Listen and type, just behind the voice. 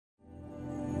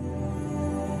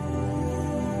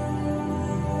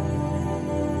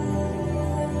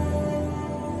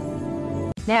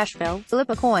Nashville, flip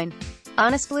a coin.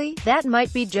 Honestly, that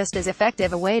might be just as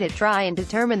effective a way to try and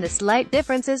determine the slight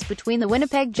differences between the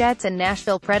Winnipeg Jets and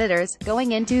Nashville Predators,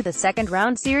 going into the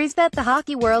second-round series that the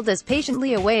hockey world is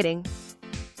patiently awaiting.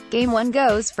 Game 1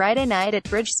 goes Friday night at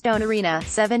Bridgestone Arena,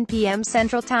 7 p.m.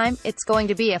 Central Time. It's going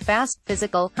to be a fast,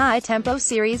 physical, high-tempo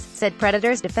series, said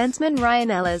Predators defenseman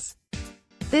Ryan Ellis.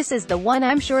 This is the one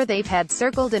I'm sure they've had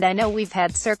circled and I know we've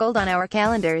had circled on our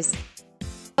calendars.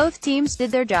 Both teams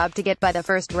did their job to get by the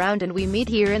first round and we meet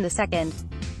here in the second.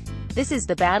 This is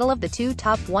the battle of the two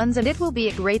top ones and it will be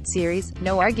a great series,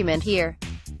 no argument here.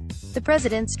 The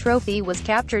President's Trophy was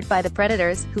captured by the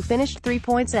Predators, who finished 3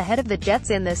 points ahead of the Jets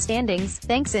in the standings,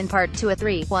 thanks in part to a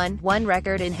 3-1-1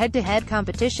 record in head-to-head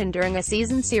competition during a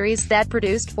season series that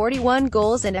produced 41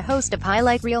 goals and a host of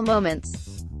highlight reel moments.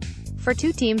 For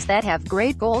two teams that have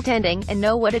great goaltending, and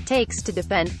know what it takes to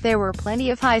defend, there were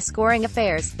plenty of high-scoring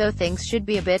affairs, though things should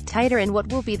be a bit tighter in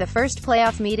what will be the first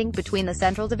playoff meeting between the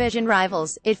Central Division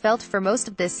rivals. It felt for most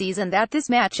of this season that this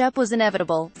matchup was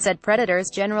inevitable, said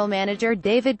Predators general manager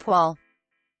David Poile.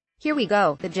 Here we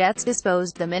go. The Jets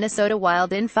disposed the Minnesota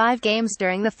Wild in 5 games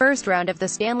during the first round of the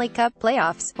Stanley Cup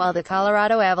playoffs, while the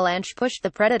Colorado Avalanche pushed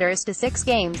the Predators to 6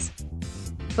 games.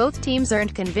 Both teams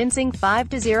earned convincing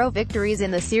 5-0 victories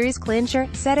in the series clincher,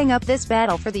 setting up this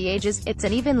battle for the ages. It's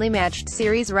an evenly matched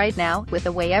series right now, with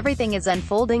the way everything is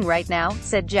unfolding right now,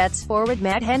 said Jets forward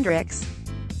Matt Hendricks.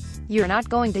 You're not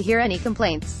going to hear any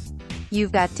complaints.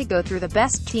 You've got to go through the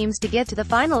best teams to get to the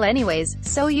final anyways,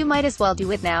 so you might as well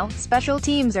do it now. Special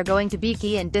teams are going to be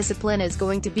key and discipline is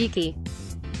going to be key.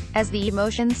 As the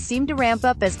emotions seem to ramp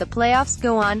up as the playoffs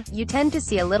go on, you tend to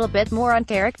see a little bit more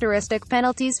uncharacteristic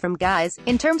penalties from guys,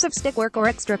 in terms of stick work or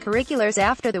extracurriculars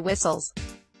after the whistles.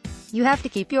 You have to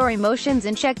keep your emotions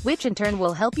in check, which in turn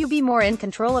will help you be more in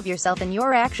control of yourself and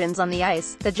your actions on the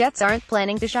ice. The Jets aren't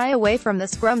planning to shy away from the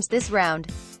scrums this round,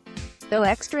 though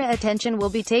extra attention will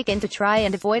be taken to try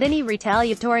and avoid any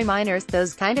retaliatory minors.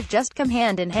 Those kind of just come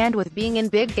hand in hand with being in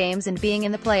big games and being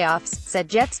in the playoffs, said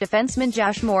Jets defenseman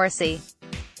Josh Morrissey.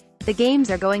 The games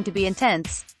are going to be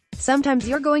intense. Sometimes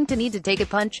you're going to need to take a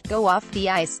punch, go off the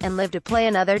ice, and live to play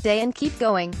another day and keep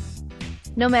going.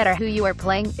 No matter who you are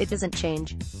playing, it doesn't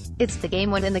change. It's the game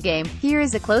within the game. Here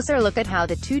is a closer look at how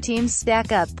the two teams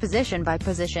stack up, position by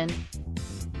position.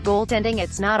 Goaltending.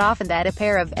 It's not often that a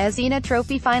pair of Vezina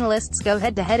Trophy finalists go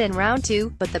head-to-head in round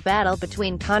 2, but the battle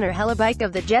between Connor Hellebuyck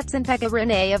of the Jets and Pekka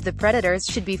Rinne of the Predators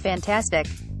should be fantastic.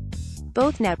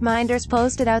 Both netminders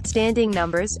posted outstanding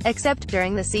numbers, except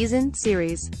during the season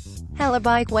series.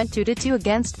 Hellebuyck went 2-2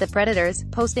 against the Predators,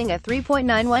 posting a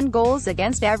 3.91 goals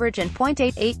against average and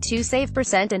 .882 save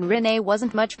percent, and Rinne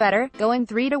wasn't much better, going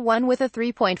 3-1 with a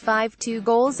 3.52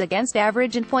 goals against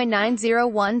average and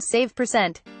 .901 save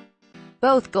percent.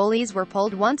 Both goalies were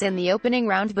pulled once in the opening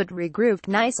round but regrouped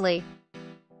nicely.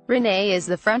 Rinne is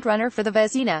the frontrunner for the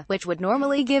Vezina, which would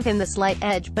normally give him the slight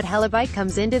edge, but Hellebuyck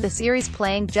comes into the series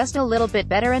playing just a little bit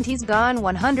better and he's gone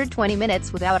 120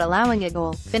 minutes without allowing a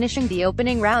goal, finishing the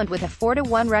opening round with a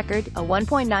 4-1 record, a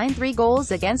 1.93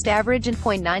 goals against average and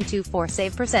 .924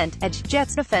 save percent. Edge.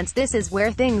 Jets defense. This is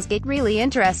where things get really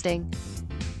interesting.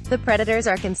 The Predators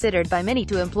are considered by many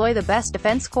to employ the best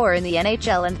defense core in the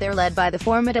NHL and they're led by the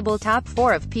formidable top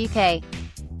 4 of PK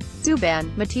Subban,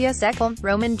 Mattias Ekholm,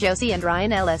 Roman Josi and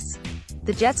Ryan Ellis.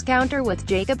 The Jets counter with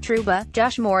Jacob Trouba,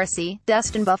 Josh Morrissey,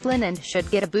 Dustin Byfuglien and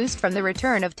should get a boost from the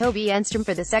return of Toby Enstrom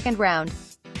for the second round.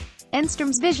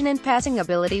 Enstrom's vision and passing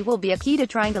ability will be a key to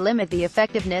trying to limit the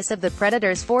effectiveness of the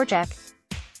Predators' forecheck.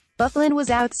 Byfuglien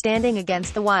was outstanding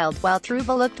against the Wild, while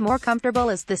Trouba looked more comfortable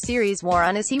as the series wore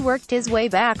on as he worked his way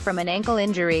back from an ankle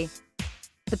injury.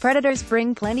 The Predators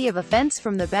bring plenty of offense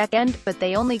from the back end, but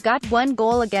they only got 1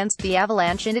 goal against the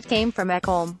Avalanche and it came from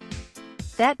Ekholm.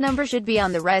 That number should be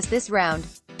on the rise this round.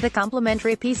 The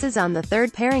complementary pieces on the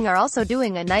third pairing are also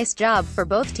doing a nice job for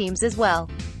both teams as well.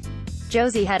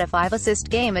 Josi had a 5-assist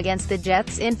game against the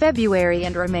Jets in February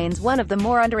and remains one of the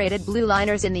more underrated blue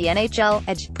liners in the NHL.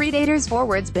 Edge. Predators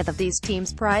forwards. Both of these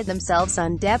teams pride themselves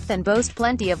on depth and boast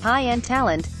plenty of high-end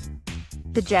talent.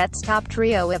 The Jets' top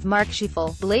trio of Mark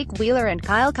Scheifele, Blake Wheeler and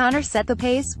Kyle Connor set the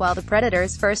pace, while the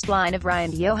Predators' first line of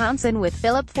Ryan Johansson with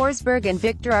Philip Forsberg and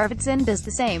Victor Arvidsson does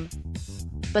the same.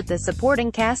 But the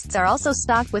supporting casts are also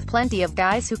stocked with plenty of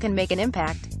guys who can make an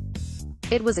impact.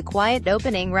 It was a quiet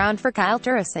opening round for Kyle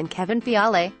Turris and Kevin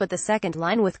Fiala, but the second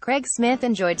line with Craig Smith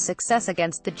enjoyed success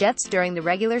against the Jets during the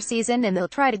regular season and they'll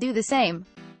try to do the same.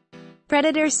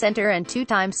 Predators center and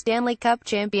two-time Stanley Cup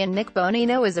champion Nick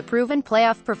Bonino is a proven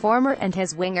playoff performer and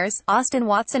his wingers, Austin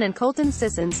Watson and Colton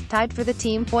Sissons, tied for the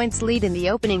team points lead in the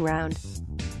opening round.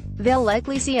 They'll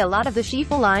likely see a lot of the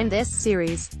Scheifele line this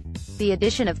series. The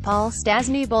addition of Paul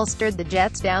Stastny bolstered the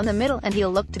Jets down the middle, and he'll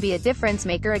look to be a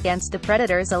difference-maker against the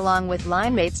Predators along with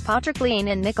line-mates Patrick Lean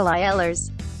and Nikolai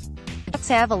Ehlers. The Jets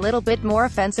have a little bit more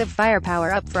offensive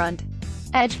firepower up front.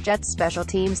 Edge Jets special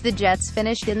teams. The Jets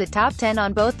finished in the top 10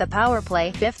 on both the power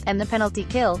play, 5th, and the penalty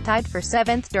kill, tied for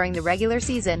 7th during the regular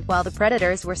season, while the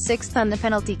Predators were 6th on the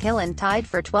penalty kill and tied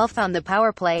for 12th on the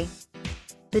power play.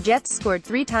 The Jets scored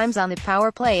 3 times on the power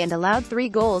play and allowed 3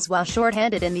 goals while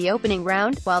shorthanded in the opening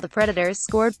round, while the Predators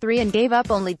scored 3 and gave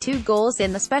up only 2 goals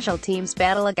in the special teams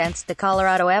battle against the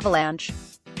Colorado Avalanche.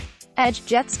 Edge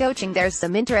Jets coaching. There's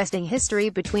some interesting history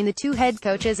between the two head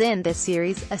coaches in this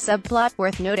series, a subplot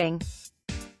worth noting.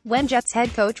 When Jets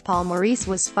head coach Paul Maurice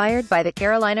was fired by the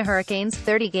Carolina Hurricanes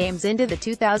 30 games into the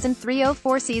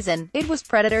 2003-04 season, it was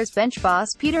Predators bench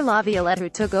boss Peter Laviolette who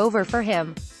took over for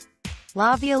him.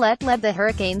 Laviolette led the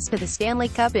Hurricanes to the Stanley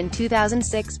Cup in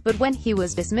 2006, but when he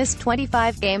was dismissed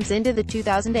 25 games into the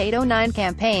 2008-09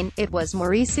 campaign, it was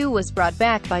Maurice who was brought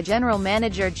back by general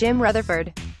manager Jim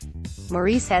Rutherford.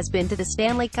 Maurice has been to the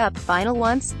Stanley Cup final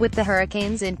once, with the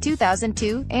Hurricanes in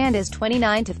 2002, and is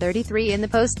 29-33 in the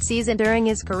postseason during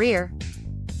his career.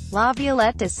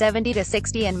 Laviolette is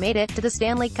 70-60 and made it to the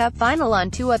Stanley Cup final on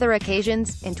 2 other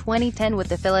occasions, in 2010 with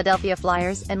the Philadelphia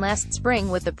Flyers, and last spring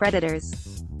with the Predators.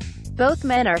 Both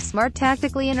men are smart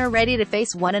tactically and are ready to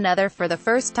face one another for the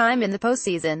first time in the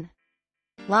postseason.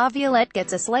 Laviolette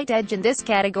gets a slight edge in this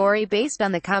category based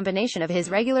on the combination of his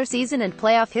regular season and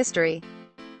playoff history.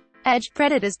 Edge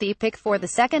Predators the pick for the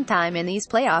second time in these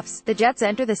playoffs. The Jets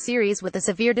enter the series with a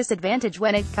severe disadvantage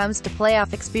when it comes to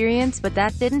playoff experience, but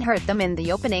that didn't hurt them in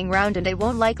the opening round and it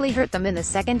won't likely hurt them in the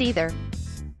second either.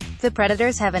 The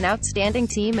Predators have an outstanding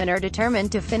team and are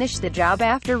determined to finish the job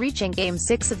after reaching Game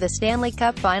 6 of the Stanley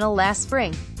Cup final last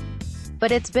spring.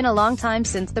 But it's been a long time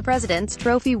since the President's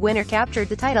Trophy winner captured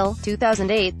the title,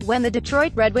 2008, when the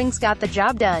Detroit Red Wings got the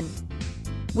job done.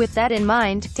 With that in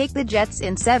mind, take the Jets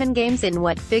in 7 games in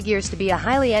what figures to be a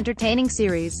highly entertaining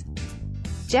series.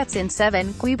 Jets in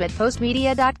 7, Queeb at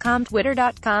postmedia.com,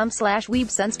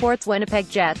 twitter.com/WeebSunsports. Winnipeg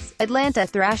Jets, Atlanta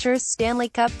Thrashers. Stanley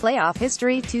Cup playoff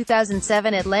history.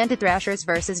 2007 Atlanta Thrashers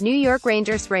vs New York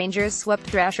Rangers. Rangers swept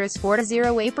Thrashers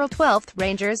 4-0 April 12th,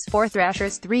 Rangers 4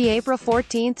 Thrashers 3 April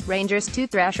 14th, Rangers 2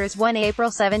 Thrashers 1 April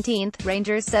 17th,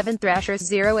 Rangers 7 Thrashers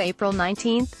 0 April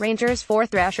 19th, Rangers 4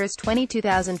 Thrashers 20.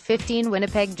 2015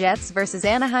 Winnipeg Jets vs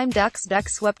Anaheim Ducks.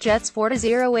 Ducks swept Jets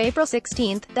 4-0 April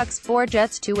 16th, Ducks 4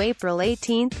 Jets 2 April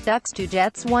 18th, Ducks 2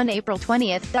 Jets 1 April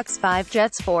 20th, Ducks 5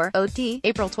 Jets 4, OT,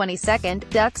 April 22nd,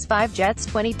 Ducks 5 Jets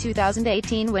 20.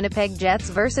 2018 Winnipeg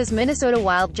Jets vs Minnesota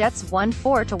Wild. Jets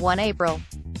 1-4-1 April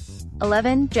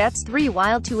 11, Jets 3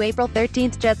 Wild 2 April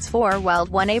 13th, Jets 4 Wild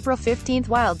 1 April 15th,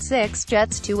 Wild 6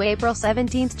 Jets 2 April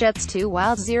 17th, Jets 2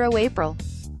 Wild 0 April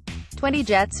 20,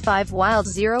 Jets 5 Wild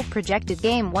 0. Projected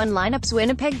Game 1 lineups.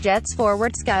 Winnipeg Jets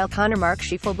forwards: Kyle Connor, Mark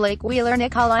Scheifele, Blake Wheeler,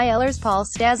 Nikolai Ehlers, Paul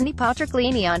Stastny, Patrick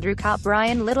Lean, Andrew Copp,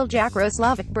 Brian Little, Jack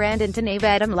Roslovic, Brandon Tanev,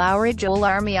 Adam Lowry, Joel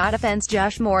Armia. Defense: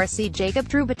 Josh Morrissey, Jacob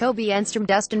Trouba, Toby Enstrom,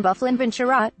 Dustin Byfuglien,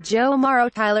 Ventura, Joe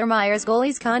Amaro, Tyler Myers.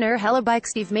 Goalies: Connor Hellebuck,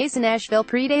 Steve Mason. Nashville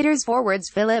Predators forwards: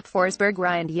 Philip Forsberg,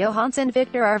 Ryan Johansson,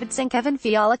 Victor Arvidsson, Kevin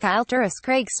Fiala, Kyle Turris,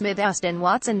 Craig Smith, Austin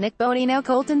Watson, Nick Bonino,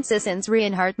 Colton Sissons,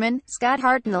 Ryan Hartman, Scott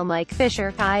Hartnell, Mike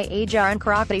Fisher, Kai Ajar and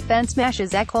Croc. Defense: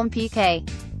 Mashes, Ekholm, PK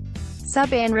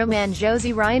Subban, Roman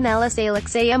Josie, Ryan Ellis,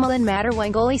 Alexei Emelin, Matter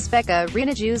Wangoli, Speka,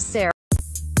 Rena Jews, Sarah